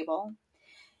room table.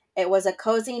 It was a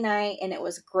cozy night, and it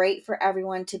was great for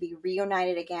everyone to be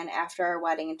reunited again after our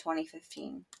wedding in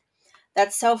 2015.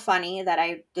 That's so funny that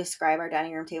I describe our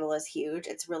dining room table as huge.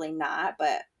 It's really not,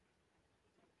 but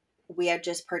we had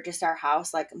just purchased our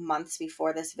house like months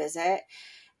before this visit,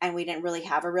 and we didn't really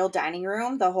have a real dining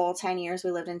room the whole 10 years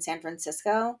we lived in San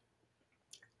Francisco.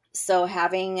 So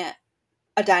having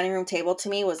a dining room table to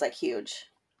me was like huge.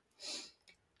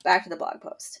 Back to the blog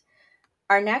post.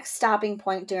 Our next stopping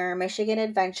point during our Michigan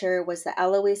adventure was the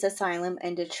Eloise Asylum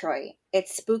in Detroit.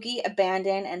 It's spooky,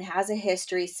 abandoned, and has a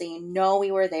history, so you know we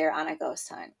were there on a ghost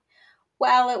hunt.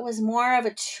 Well, it was more of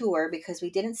a tour because we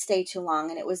didn't stay too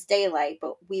long and it was daylight,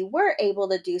 but we were able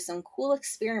to do some cool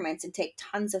experiments and take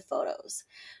tons of photos.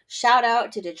 Shout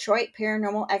out to Detroit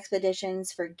Paranormal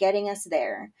Expeditions for getting us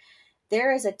there.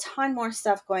 There is a ton more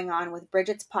stuff going on with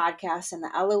Bridget's podcast and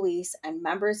the Eloise and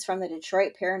members from the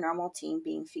Detroit Paranormal team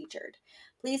being featured.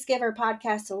 Please give her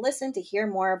podcast a listen to hear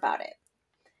more about it.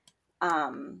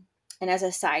 And as a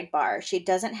sidebar, she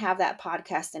doesn't have that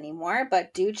podcast anymore,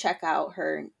 but do check out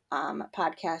her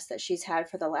podcast that she's had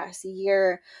for the last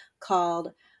year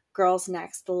called Girls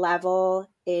Next Level.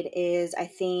 It is, I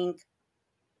think,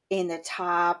 in the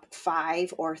top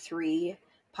 5 or 3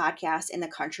 podcasts in the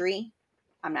country.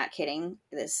 I'm not kidding.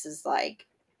 This is like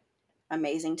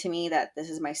amazing to me that this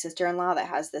is my sister-in-law that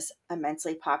has this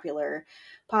immensely popular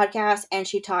podcast. And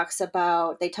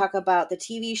they talk about the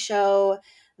TV show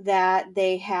that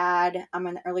they had in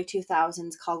the early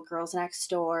 2000s called Girls Next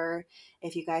Door.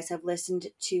 If you guys have listened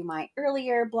to my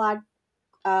earlier blog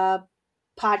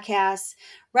podcasts,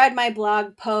 read my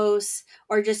blog posts,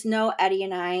 or just know Eddie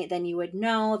and I, then you would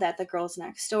know that the Girls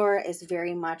Next Door is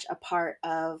very much a part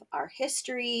of our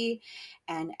history.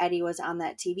 And Eddie was on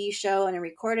that TV show and I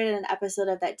recorded an episode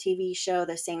of that TV show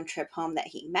the same trip home that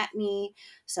he met me.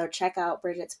 So check out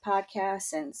Bridget's podcast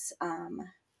since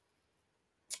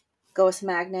Ghost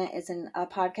Magnet isn't a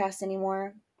podcast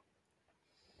anymore.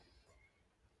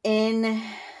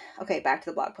 Back to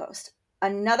the blog post.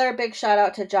 Another big shout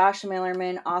out to Josh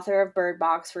Millerman, author of Bird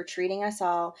Box, for treating us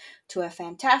all to a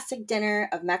fantastic dinner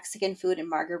of Mexican food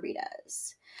and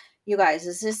margaritas. You guys,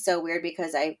 this is so weird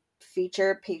because I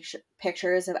feature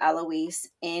pictures of Eloise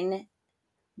in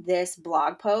this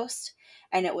blog post,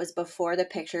 and it was before the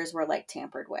pictures were like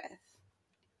tampered with.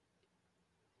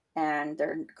 And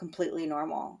they're completely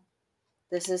normal.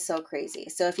 This is so crazy.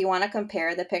 So if you want to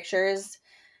compare the pictures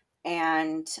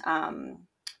and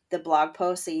the blog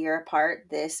posts a year apart,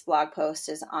 this blog post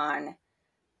is on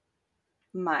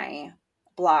my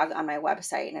blog on my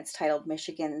website, and it's titled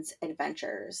Michigan's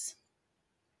Adventures.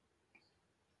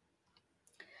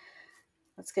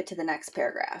 Let's get to the next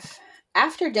paragraph.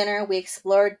 After dinner, we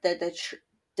explored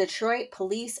the Detroit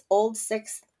Police Old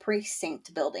 6th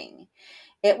Precinct building.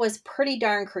 It was pretty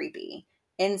darn creepy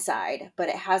inside, but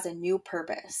it has a new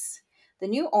purpose. The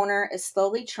new owner is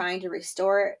slowly trying to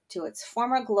restore it to its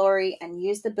former glory and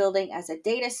use the building as a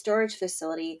data storage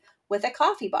facility with a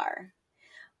coffee bar.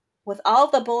 With all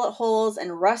the bullet holes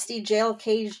and rusty jail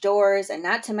cage doors, and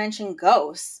not to mention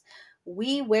ghosts,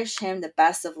 we wish him the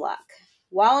best of luck.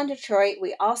 While in Detroit,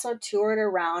 we also toured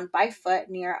around by foot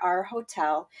near our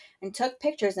hotel and took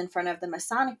pictures in front of the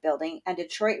Masonic Building and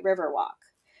Detroit Riverwalk.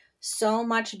 So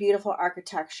much beautiful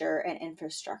architecture and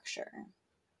infrastructure.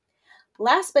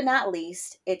 Last but not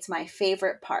least, it's my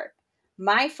favorite part.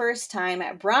 My first time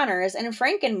at Bronner's in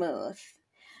Frankenmuth.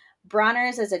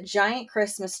 Bronner's is a giant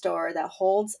Christmas store that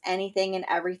holds anything and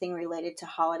everything related to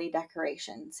holiday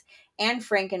decorations. And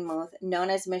Frankenmuth,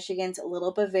 known as Michigan's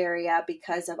Little Bavaria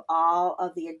because of all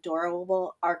of the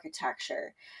adorable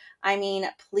architecture. I mean,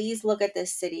 please look at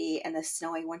this city and the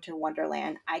snowy winter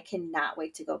wonderland. I cannot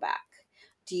wait to go back.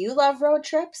 Do you love road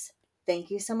trips? Thank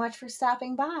you so much for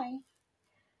stopping by.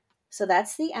 So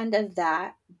that's the end of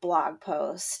that blog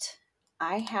post.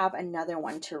 I have another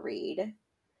one to read,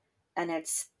 and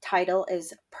its title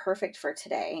is perfect for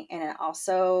today. And it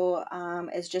also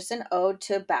is just an ode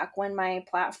to back when my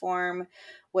platform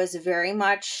was very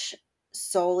much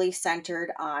solely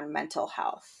centered on mental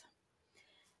health.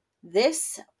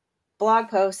 This blog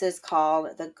post is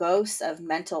called The Ghosts of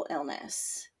Mental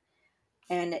Illness,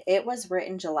 and it was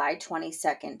written July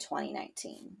 22nd,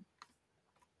 2019.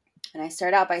 And I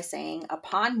start out by saying,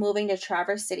 upon moving to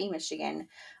Traverse City, Michigan,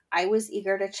 I was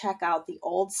eager to check out the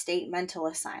old state mental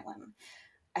asylum.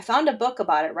 I found a book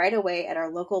about it right away at our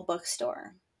local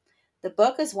bookstore. The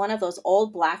book is one of those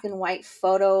old black and white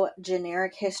photo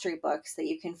generic history books that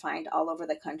you can find all over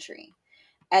the country.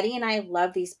 Eddie and I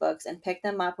love these books and pick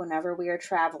them up whenever we are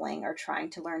traveling or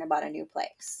trying to learn about a new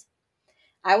place.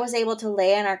 I was able to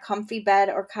lay on our comfy bed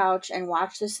or couch and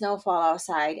watch the snow fall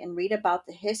outside and read about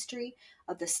the history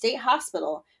of the state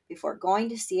hospital before going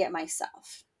to see it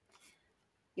myself.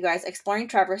 You guys, exploring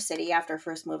Traverse City after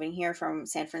first moving here from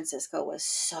San Francisco was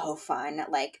so fun.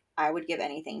 Like, I would give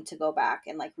anything to go back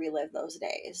and relive those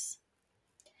days.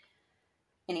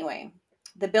 Anyway,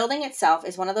 the building itself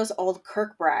is one of those old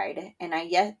Kirkbride,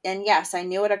 and yes, I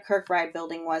knew what a Kirkbride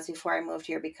building was before I moved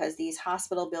here because these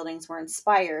hospital buildings were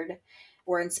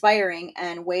inspiring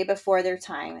and way before their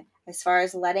time as far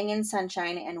as letting in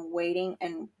sunshine and waiting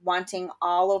and wanting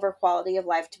all over quality of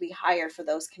life to be higher for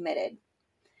those committed.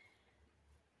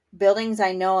 Buildings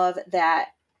I know of that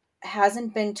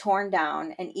hasn't been torn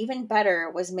down, and even better,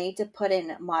 was made to put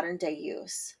in modern day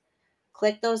use.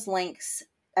 Click those links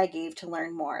I gave to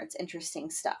learn more. It's interesting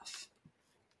stuff.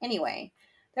 Anyway,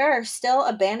 there are still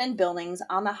abandoned buildings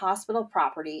on the hospital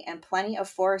property and plenty of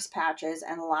forest patches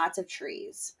and lots of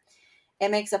trees.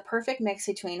 It makes a perfect mix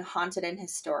between haunted and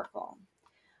historical.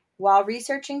 While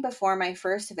researching before my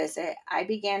first visit, I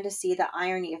began to see the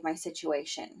irony of my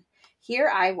situation. Here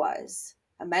I was,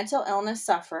 a mental illness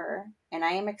sufferer, and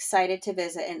I am excited to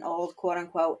visit an old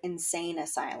quote-unquote insane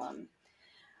asylum.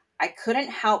 I couldn't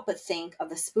help but think of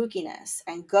the spookiness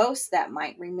and ghosts that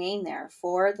might remain there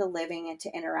for the living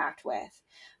to interact with.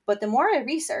 But the more I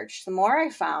researched, the more I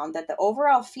found that the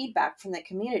overall feedback from the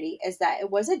community is that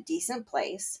it was a decent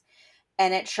place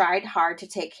and it tried hard to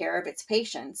take care of its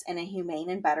patients in a humane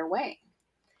and better way.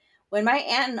 When my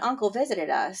aunt and uncle visited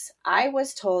us, I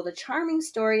was told a charming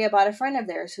story about a friend of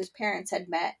theirs whose parents had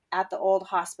met at the old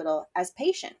hospital as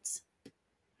patients.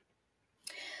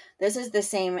 This is the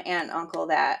same aunt and uncle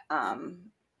that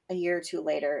a year or two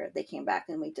later they came back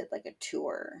and we did a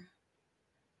tour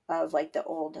of the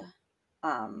old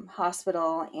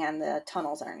hospital and the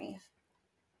tunnels underneath.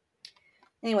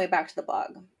 Anyway, back to the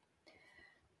blog.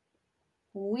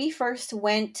 We first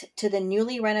went to the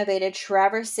newly renovated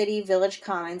Traverse City Village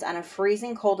Commons on a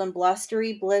freezing cold and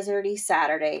blustery, blizzardy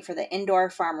Saturday for the indoor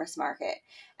farmers market,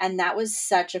 and that was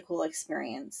such a cool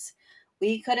experience.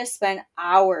 We could have spent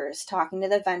hours talking to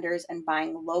the vendors and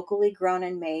buying locally grown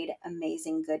and made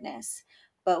amazing goodness,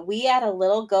 but we had a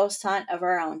little ghost hunt of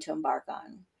our own to embark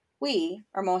on. We,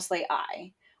 or mostly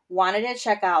I, wanted to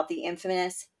check out the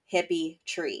infamous hippie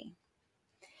tree.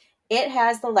 It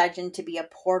has the legend to be a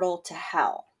portal to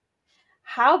hell.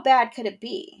 How bad could it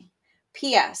be?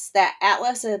 P.S. That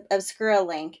Atlas Obscura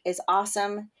link is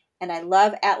awesome, and I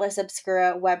love Atlas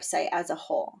Obscura website as a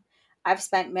whole. I've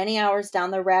spent many hours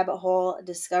down the rabbit hole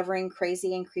discovering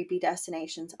crazy and creepy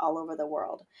destinations all over the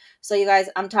world. So you guys,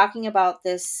 I'm talking about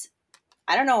this.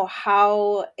 I don't know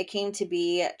how it came to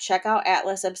be. Check out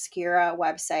Atlas Obscura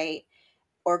website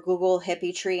or Google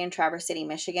hippie tree in Traverse City,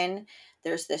 Michigan.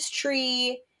 There's this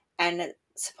tree, and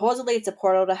supposedly it's a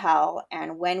portal to hell.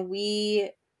 And when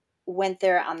we went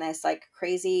there on this like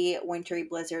crazy wintry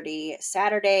blizzardy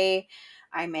Saturday,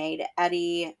 I made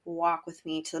Eddie walk with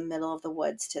me to the middle of the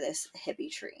woods to this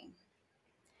hippie tree.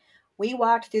 We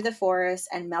walked through the forest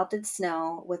and melted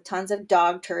snow with tons of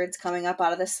dog turds coming up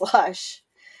out of the slush.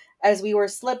 As we were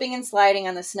slipping and sliding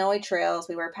on the snowy trails,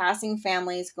 we were passing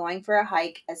families going for a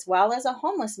hike, as well as a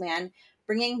homeless man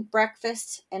bringing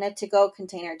breakfast in a to-go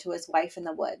container to his wife in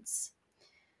the woods.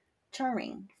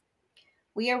 Charming.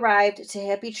 We arrived to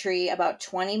Hippie Tree about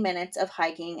 20 minutes of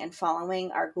hiking and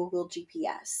following our Google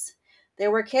GPS.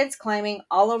 There were kids climbing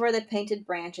all over the painted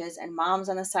branches and moms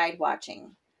on the side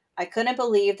watching. I couldn't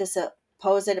believe the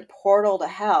supposed portal to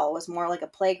hell was more like a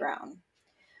playground.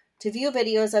 To view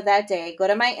videos of that day, go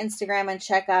to my Instagram and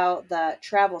check out the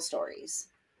travel stories.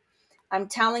 I'm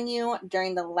telling you,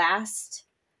 during the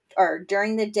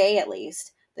day at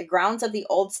least, the grounds of the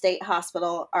old state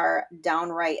hospital are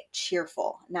downright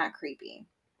cheerful, not creepy.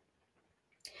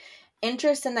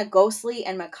 Interest in the ghostly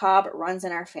and macabre runs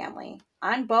in our family,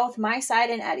 on both my side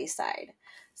and Eddie's side.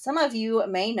 Some of you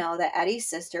may know that Eddie's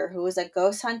sister, who is a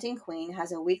ghost hunting queen,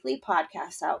 has a weekly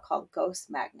podcast out called Ghost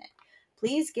Magnet.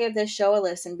 Please give this show a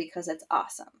listen because it's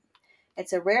awesome.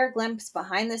 It's a rare glimpse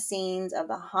behind the scenes of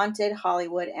the haunted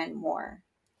Hollywood and more.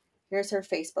 Here's her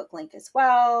Facebook link as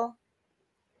well.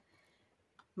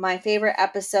 My favorite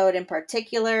episode in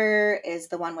particular is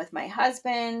the one with my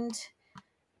husband,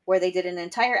 where they did an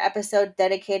entire episode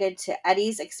dedicated to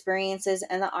Eddie's experiences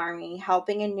in the Army,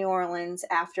 helping in New Orleans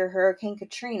after Hurricane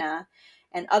Katrina,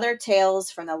 and other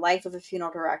tales from the life of a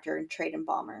funeral director and trade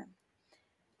embalmer.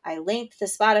 I linked the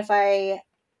Spotify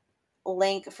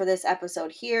link for this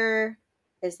episode here,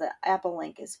 is the Apple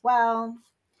link as well.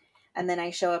 And then I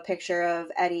show a picture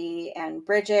of Eddie and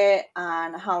Bridget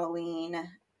on Halloween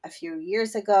a few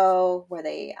years ago, where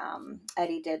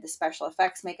Eddie did the special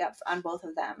effects makeup on both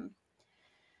of them.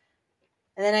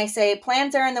 And then I say,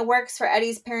 plans are in the works for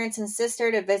Eddie's parents and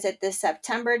sister to visit this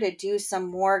September to do some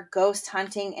more ghost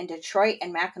hunting in Detroit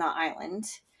and Mackinac Island.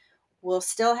 We'll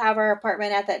still have our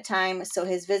apartment at that time, so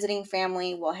his visiting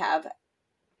family will have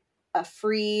a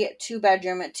free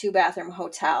 2-bedroom, 2-bathroom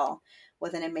hotel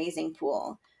with an amazing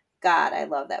pool. God, I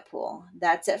love that pool.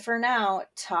 That's it for now.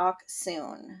 Talk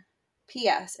soon.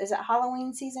 P.S. Is it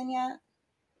Halloween season yet?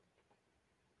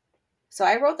 So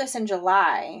I wrote this in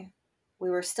July. We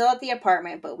were still at the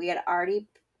apartment, but we had already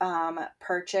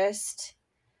purchased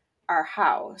our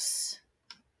house.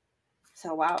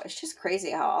 So wow, it's just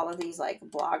crazy how all of these like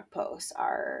blog posts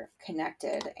are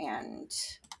connected, and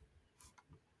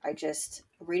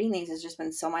reading these has just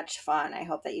been so much fun. I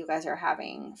hope that you guys are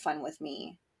having fun with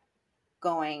me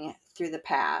going through the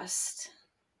past.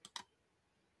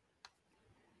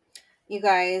 You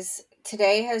guys,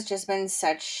 today has just been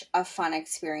such a fun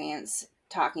experience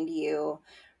talking to you,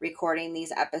 recording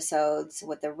these episodes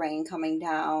with the rain coming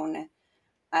down.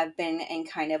 I've been in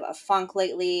kind of a funk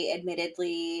lately,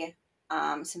 admittedly,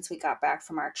 since we got back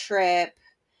from our trip.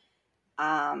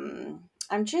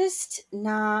 I'm just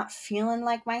not feeling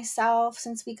like myself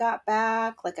since we got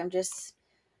back. Like I'm just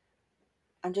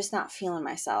not feeling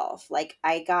myself. Like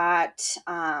I got,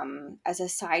 as a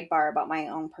sidebar about my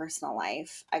own personal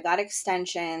life, I got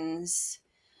extensions.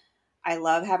 I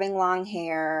love having long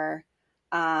hair.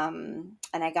 And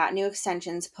I got new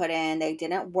extensions put in. They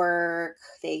didn't work.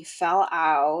 They fell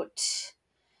out.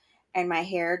 And my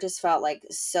hair just felt like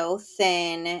so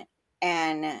thin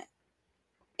and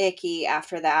icky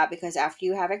after that, because after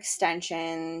you have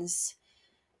extensions,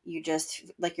 you just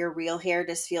like your real hair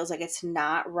just feels like it's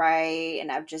not right,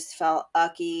 and I've just felt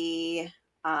ucky.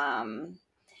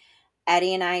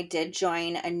 Eddie and I did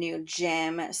join a new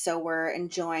gym, so we're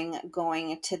enjoying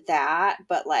going to that,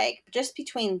 but like just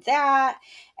between that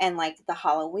and like the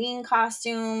Halloween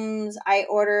costumes I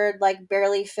ordered like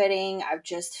barely fitting, I'm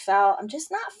just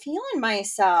not feeling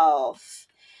myself.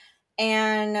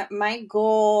 And my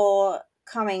goal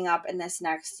coming up in this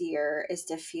next year is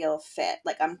to feel fit.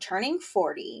 Like I'm turning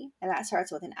 40, and that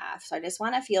starts with an F. So I just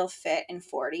want to feel fit in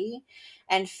 40.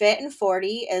 And fit in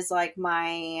 40 is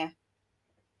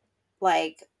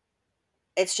like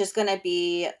it's just going to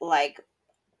be like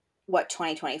what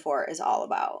 2024 is all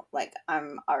about. Like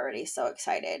I'm already so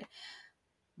excited.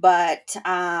 But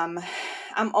I'm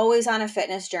always on a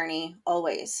fitness journey,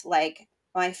 always. Like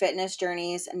my fitness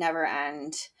journeys never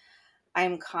end.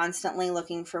 I'm constantly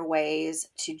looking for ways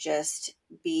to just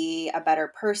be a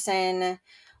better person,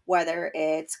 whether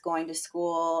it's going to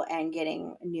school and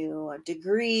getting new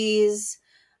degrees,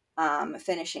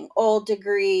 finishing old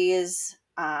degrees,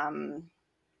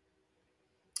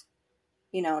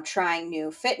 trying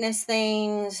new fitness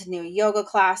things, new yoga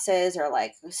classes, or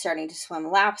like starting to swim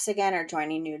laps again, or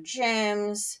joining new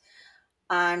gyms.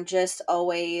 I'm just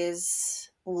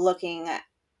always looking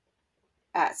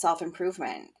at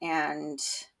self-improvement. And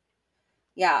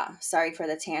yeah, sorry for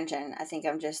the tangent. I think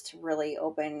I'm just really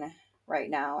open right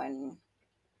now, and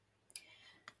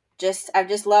I've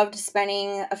just loved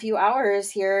spending a few hours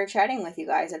here chatting with you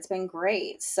guys. It's been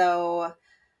great. So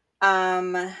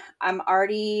I'm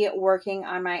already working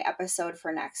on my episode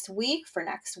for next week, for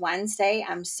next Wednesday.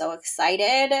 I'm so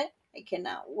excited. I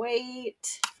cannot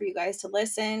wait for you guys to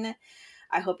listen.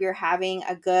 I hope you're having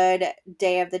a good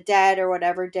Day of the Dead, or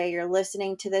whatever day you're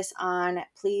listening to this on.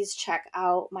 Please check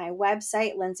out my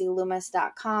website,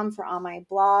 lindsayloomis.com, for all my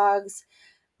blogs,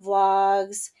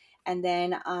 vlogs, and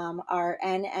then our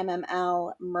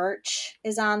NMML merch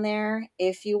is on there.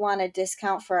 If you want a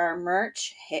discount for our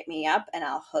merch, hit me up and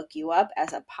I'll hook you up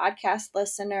as a podcast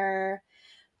listener.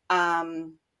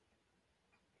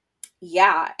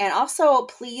 Yeah, and also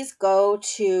please go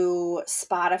to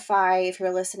Spotify if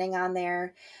you're listening on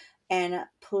there, and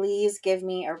please give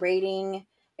me a rating.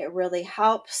 It really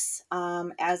helps.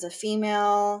 As a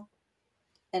female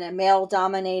in a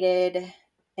male-dominated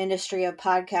industry of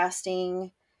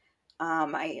podcasting,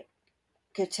 I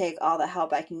could take all the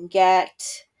help I can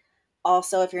get.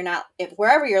 Also, if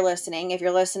wherever you're listening, if you're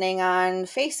listening on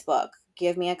Facebook,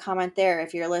 give me a comment there.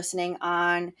 If you're listening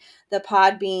on the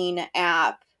Podbean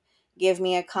app, give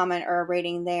me a comment or a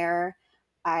rating there.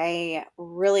 I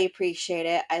really appreciate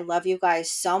it. I love you guys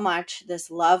so much.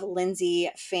 This Love Lindsay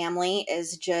family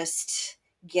is just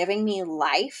giving me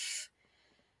life.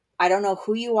 I don't know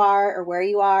who you are or where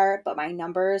you are, but my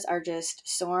numbers are just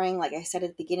soaring. Like I said at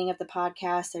the beginning of the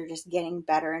podcast, they're just getting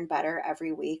better and better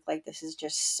every week. Like, this is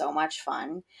just so much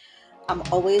fun. I'm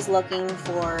always looking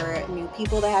for new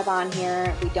people to have on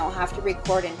here. We don't have to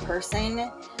record in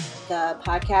person. The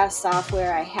podcast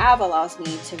software I have allows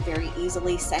me to very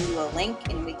easily send you a link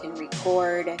and we can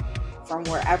record from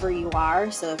wherever you are.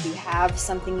 So if you have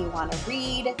something you want to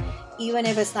read, even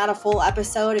if it's not a full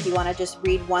episode, if you want to just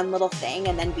read one little thing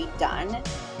and then be done,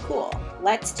 cool.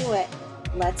 Let's do it.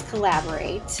 Let's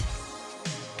collaborate.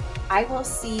 I will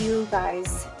see you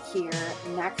guys here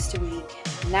next week,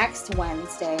 next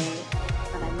Wednesday,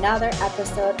 on another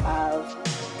episode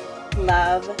of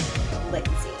Love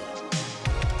Lindsay.